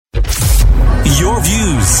Your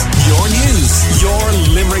views, your news, your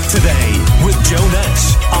Limerick Today with Joe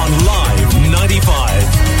Nash on Live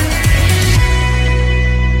 95.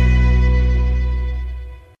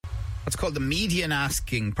 What's called the median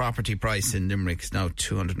asking property price in Limerick is now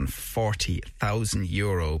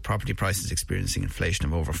 €240,000. Property prices experiencing inflation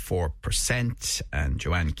of over 4%. And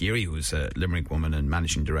Joanne Geary, who's a Limerick woman and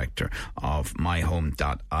managing director of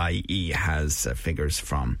myhome.ie, has figures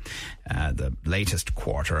from the latest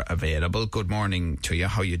quarter available. Good morning to you.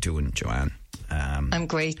 How you doing, Joanne? I'm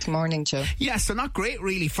great. Good morning, Joe. Yeah, so not great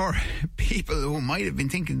really for people who might have been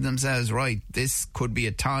thinking to themselves, right, this could be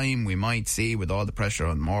a time we might see, with all the pressure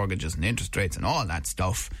on mortgages and interest rates and all that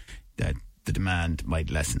stuff, that the demand might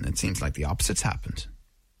lessen. It seems like the opposite's happened.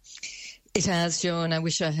 It has, Joe, and I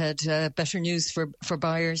wish I had better news for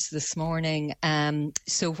buyers this morning.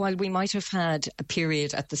 So while we might have had a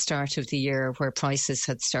period at the start of the year where prices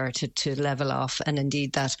had started to level off, and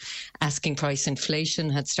indeed that asking price inflation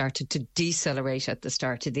had started to decelerate at the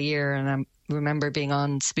start of the year, and I remember being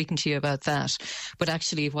on speaking to you about that. But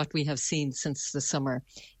actually what we have seen since the summer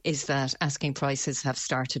is that asking prices have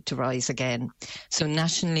started to rise again. So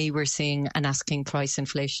nationally, we're seeing an asking price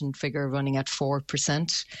inflation figure running at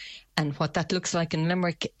 4%. And what that looks like in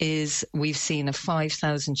Limerick is we've seen a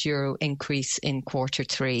 €5,000 increase in quarter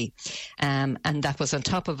three. And that was on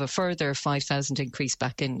top of a further 5,000 increase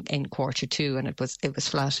back in quarter two. And it was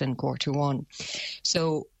flat in quarter one.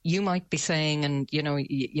 So you might be saying, and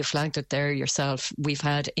you flagged it there yourself, we've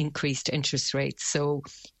had increased interest rates. So,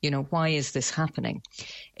 why is this happening?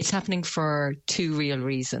 It's happening for two real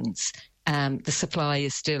reasons. The supply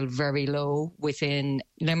is still very low within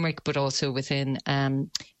Limerick, but also within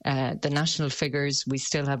the national figures. We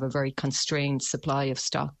still have a very constrained supply of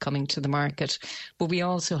stock coming to the market, but we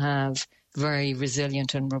also have very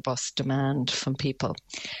resilient and robust demand from people.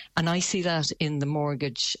 And I see that in the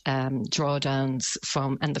mortgage drawdowns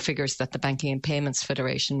and the figures that the Banking and Payments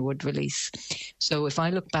Federation would release. So if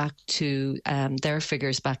I look back to their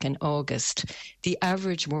figures back in August, the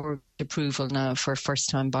average mortgage approval now for a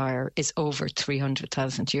first-time buyer is over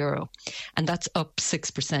 €300,000. And that's up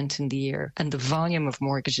 6% in the year. And the volume of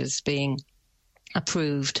mortgages being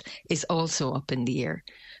approved is also up in the year.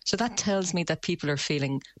 So that tells me that people are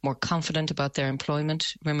feeling more confident about their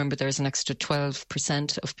employment. Remember, there's an extra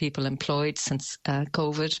 12% of people employed since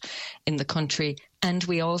COVID in the country. And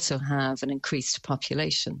we also have an increased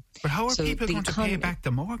population. But how are people going to pay back the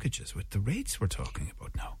mortgages with the rates we're talking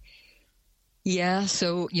about now? Yeah,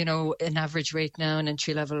 so, an average rate now, an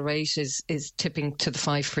entry-level rate is tipping to the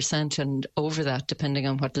 5% and over that, depending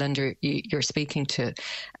on what lender you're speaking to.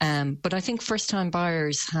 But I think first-time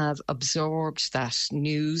buyers have absorbed that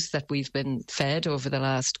news that we've been fed over the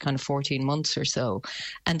last kind of 14 months or so,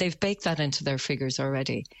 and they've baked that into their figures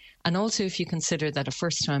already. And also, if you consider that a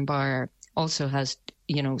first-time buyer also has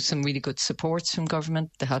some really good supports from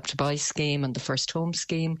government, the Help to Buy scheme and the First Home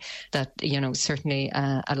scheme that, certainly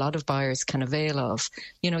a lot of buyers can avail of.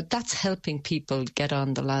 That's helping people get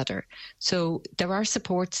on the ladder. So there are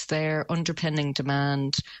supports there underpinning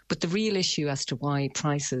demand, but the real issue as to why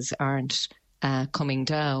prices aren't coming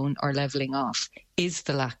down or levelling off is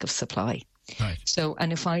the lack of supply. Right. So,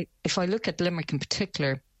 and if I look at Limerick in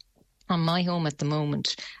particular, on my home at the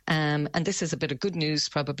moment, and this is a bit of good news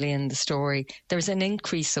probably in the story, there's an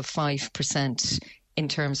increase of 5% in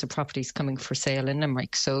terms of properties coming for sale in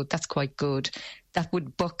Limerick. So that's quite good. That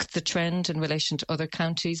would buck the trend in relation to other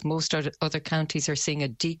counties. Most other counties are seeing a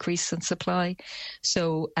decrease in supply.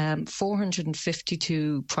 So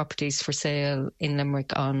 452 properties for sale in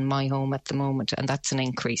Limerick on my home at the moment, and that's an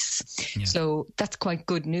increase. Yeah. So that's quite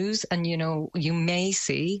good news. And, you may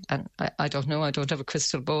see, and I don't know, I don't have a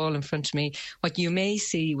crystal ball in front of me, what you may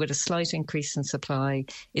see with a slight increase in supply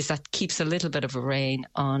is that keeps a little bit of a rein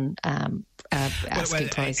on asking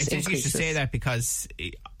price it's increases. It's to say that because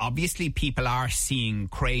obviously people are seeing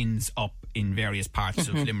cranes up in various parts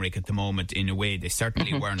of Limerick at the moment in a way they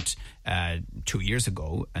certainly weren't 2 years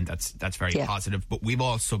ago, and that's very positive. But we've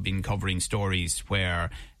also been covering stories where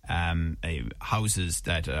houses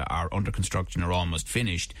that are under construction or almost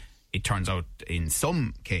finished, it turns out in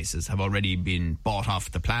some cases have already been bought off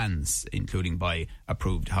the plans, including by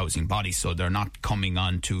approved housing bodies, so they're not coming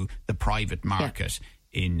onto the private market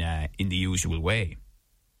in the usual way.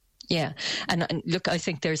 Yeah. And look, I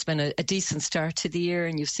think there's been a decent start to the year,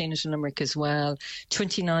 and you've seen it in Limerick as well.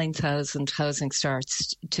 29,000 housing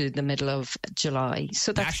starts to the middle of July.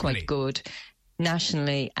 So that's nationally quite good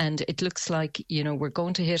nationally. And it looks like, we're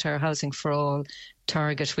going to hit our Housing for All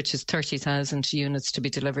target, which is 30,000 units to be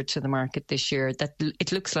delivered to the market this year. That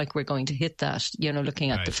it looks like we're going to hit that,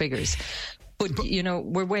 looking at the figures. But,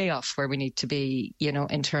 we're way off where we need to be,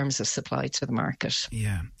 in terms of supply to the market.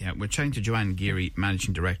 Yeah. We're chatting to Joanne Geary,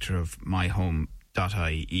 Managing Director of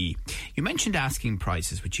myhome.ie. You mentioned asking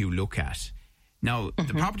prices, which you look at. Now,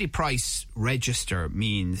 the property price register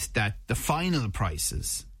means that the final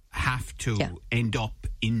prices have to end up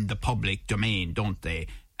in the public domain, don't they?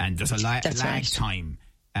 And there's a lag time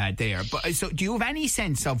there. But so, do you have any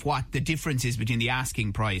sense of what the difference is between the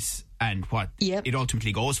asking price and what it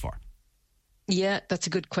ultimately goes for? Yeah, that's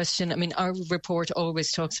a good question. I mean, our report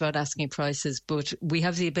always talks about asking prices, but we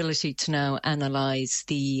have the ability to now analyse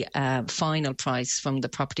the final price from the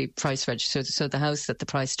property price register, so the house that the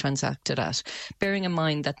price transacted at, bearing in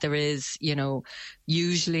mind that there is,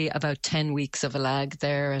 usually about 10 weeks of a lag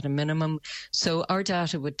there at a minimum. So our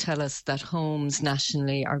data would tell us that homes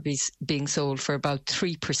nationally are being sold for about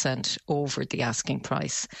 3% over the asking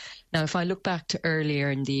price. Now, if I look back to earlier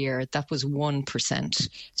in the year, that was 1%.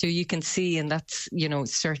 So you can see, and that's,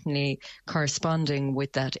 certainly corresponding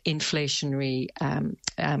with that inflationary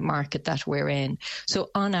market that we're in. So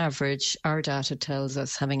on average, our data tells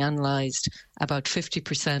us, having analysed about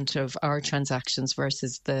 50% of our transactions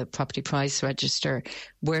versus the property price register,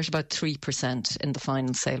 we're at about 3% in the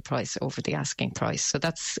final sale price over the asking price. So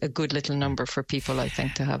that's a good little number for people, I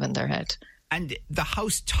think, to have in their head. And the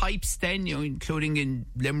house types then, including in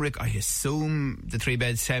Limerick, I assume the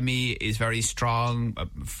 3-bed semi is very strong.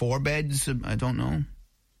 4 beds, I don't know.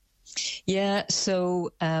 Yeah,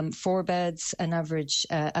 so 4 beds, an average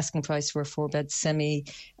asking price for a 4-bed semi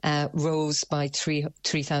rose by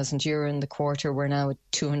 €3,000 in the quarter. We're now at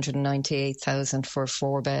 298,000 for a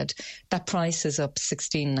 4-bed. That price is up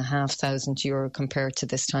 €16,500 compared to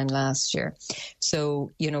this time last year. So,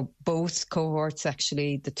 both cohorts,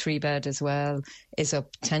 actually, the 3-bed as well, is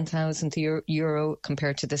up €10,000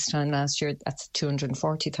 compared to this time last year. That's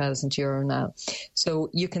 €240,000 now. So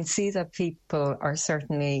you can see that people are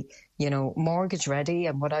certainly, mortgage ready.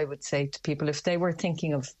 And what I would say to people, if they were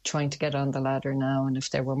thinking of trying to get on the ladder now, and if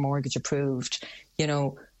they were mortgage approved,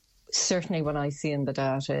 certainly what I see in the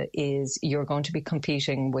data is you're going to be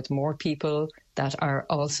competing with more people that are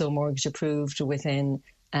also mortgage approved within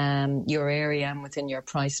your area and within your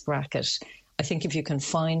price bracket. I think if you can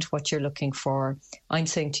find what you're looking for, I'm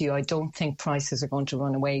saying to you, I don't think prices are going to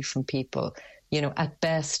run away from people. At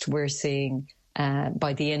best, we're seeing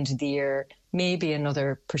by the end of the year, maybe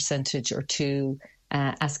another percentage or two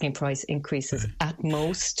asking price increases at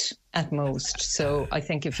most. So I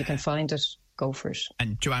think if you can find it, go for it.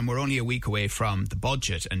 And Joanne, we're only a week away from the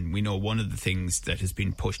budget, and we know one of the things that has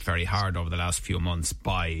been pushed very hard over the last few months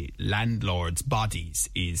by landlords' bodies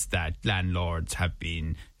is that landlords have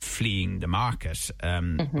been fleeing the market.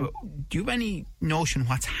 Do you have any notion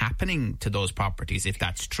what's happening to those properties if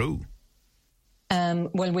that's true?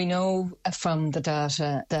 Well, we know from the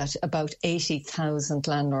data that about 80,000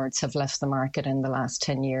 landlords have left the market in the last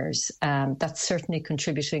 10 years. That's certainly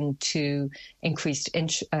contributing to increased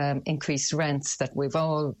rents that we've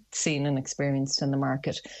all seen and experienced in the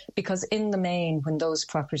market. Because in the main, when those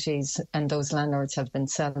properties and those landlords have been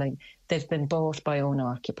selling, they've been bought by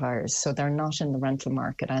owner-occupiers. So they're not in the rental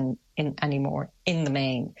market anymore in the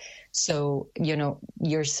main. So,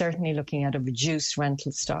 you're certainly looking at a reduced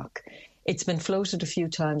rental stock. It's been floated a few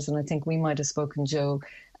times, and I think we might have spoken, Joe,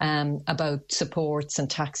 about supports and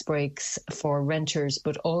tax breaks for renters,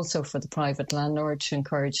 but also for the private landlord to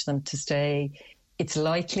encourage them to stay. It's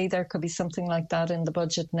likely there could be something like that in the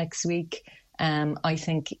budget next week. I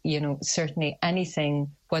think, certainly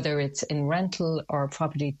anything, whether it's in rental or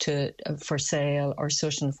property for sale or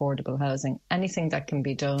social and affordable housing, anything that can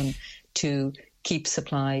be done to keep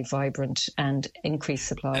supply vibrant and increase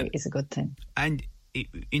supply is a good thing. And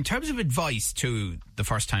in terms of advice to the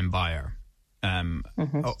first-time buyer,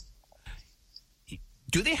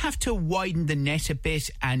 do they have to widen the net a bit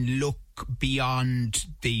and look beyond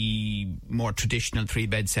the more traditional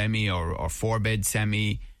 3-bed semi or 4-bed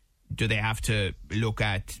semi? Do they have to look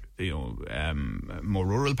at more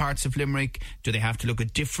rural parts of Limerick? Do they have to look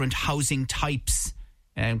at different housing types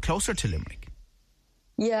closer to Limerick?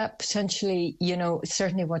 Yeah, potentially.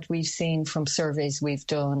 Certainly what we've seen from surveys we've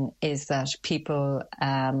done is that people,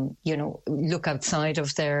 look outside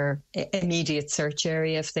of their immediate search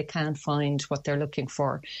area if they can't find what they're looking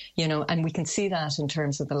for, and we can see that in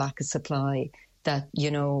terms of the lack of supply, that,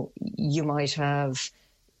 you might have,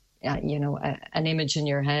 an image in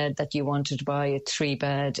your head that you wanted to buy a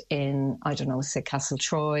 3-bed in, I don't know, say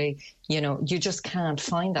Castletroy. You just can't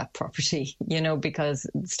find that property, because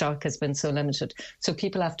stock has been so limited. So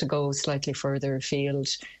people have to go slightly further afield.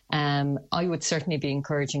 I would certainly be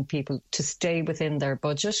encouraging people to stay within their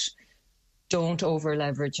budget, don't over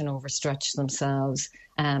leverage and overstretch themselves,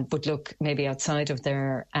 but look maybe outside of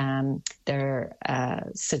their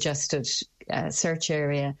suggested search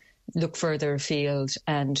area, look further afield,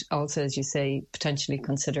 and also, as you say, potentially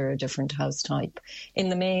consider a different house type. In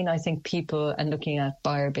the main, I think people, and looking at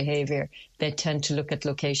buyer behaviour, they tend to look at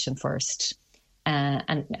location first.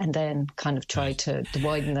 And then kind of try to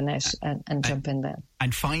widen the net and jump in there.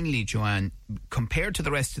 And finally, Joanne, compared to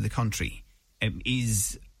the rest of the country,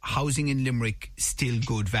 is housing in Limerick still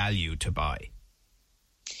good value to buy?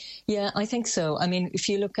 Yeah, I think so. I mean, if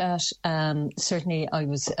you look at, certainly I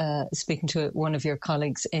was speaking to one of your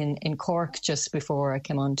colleagues in Cork just before I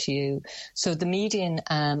came on to you. So the median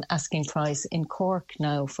asking price in Cork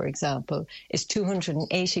now, for example, is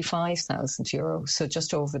 €285,000, so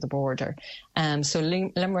just over the border. So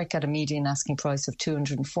Limerick at a median asking price of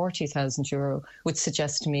 €240,000 would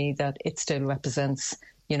suggest to me that it still represents,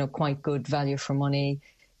 quite good value for money.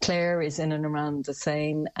 Clare is in and around the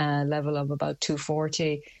same level of about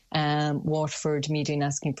 240. Waterford median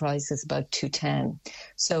asking price is about 210.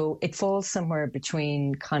 So it falls somewhere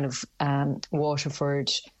between kind of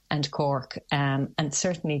Waterford and Cork. And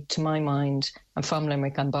certainly, to my mind, I'm from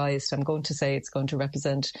Limerick, I'm biased. I'm going to say it's going to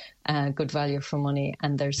represent good value for money.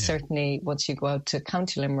 And there's certainly, once you go out to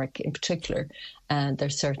County Limerick in particular,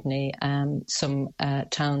 there's certainly some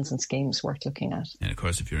towns and schemes worth looking at. And of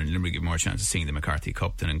course, if you're in Limerick, you have more chance of seeing the McCarthy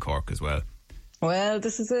Cup than in Cork as well. Well,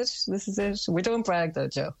 this is it. We don't brag though,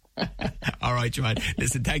 Joe. All right, Joanne.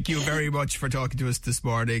 Listen, thank you very much for talking to us this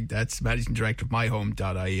morning. That's Managing Director of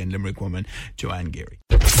myhome.ie and Limerick woman, Joanne Geary.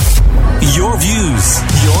 Your views,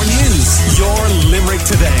 your news, your Limerick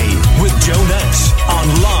Today with Joe Nash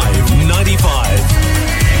on Live 95.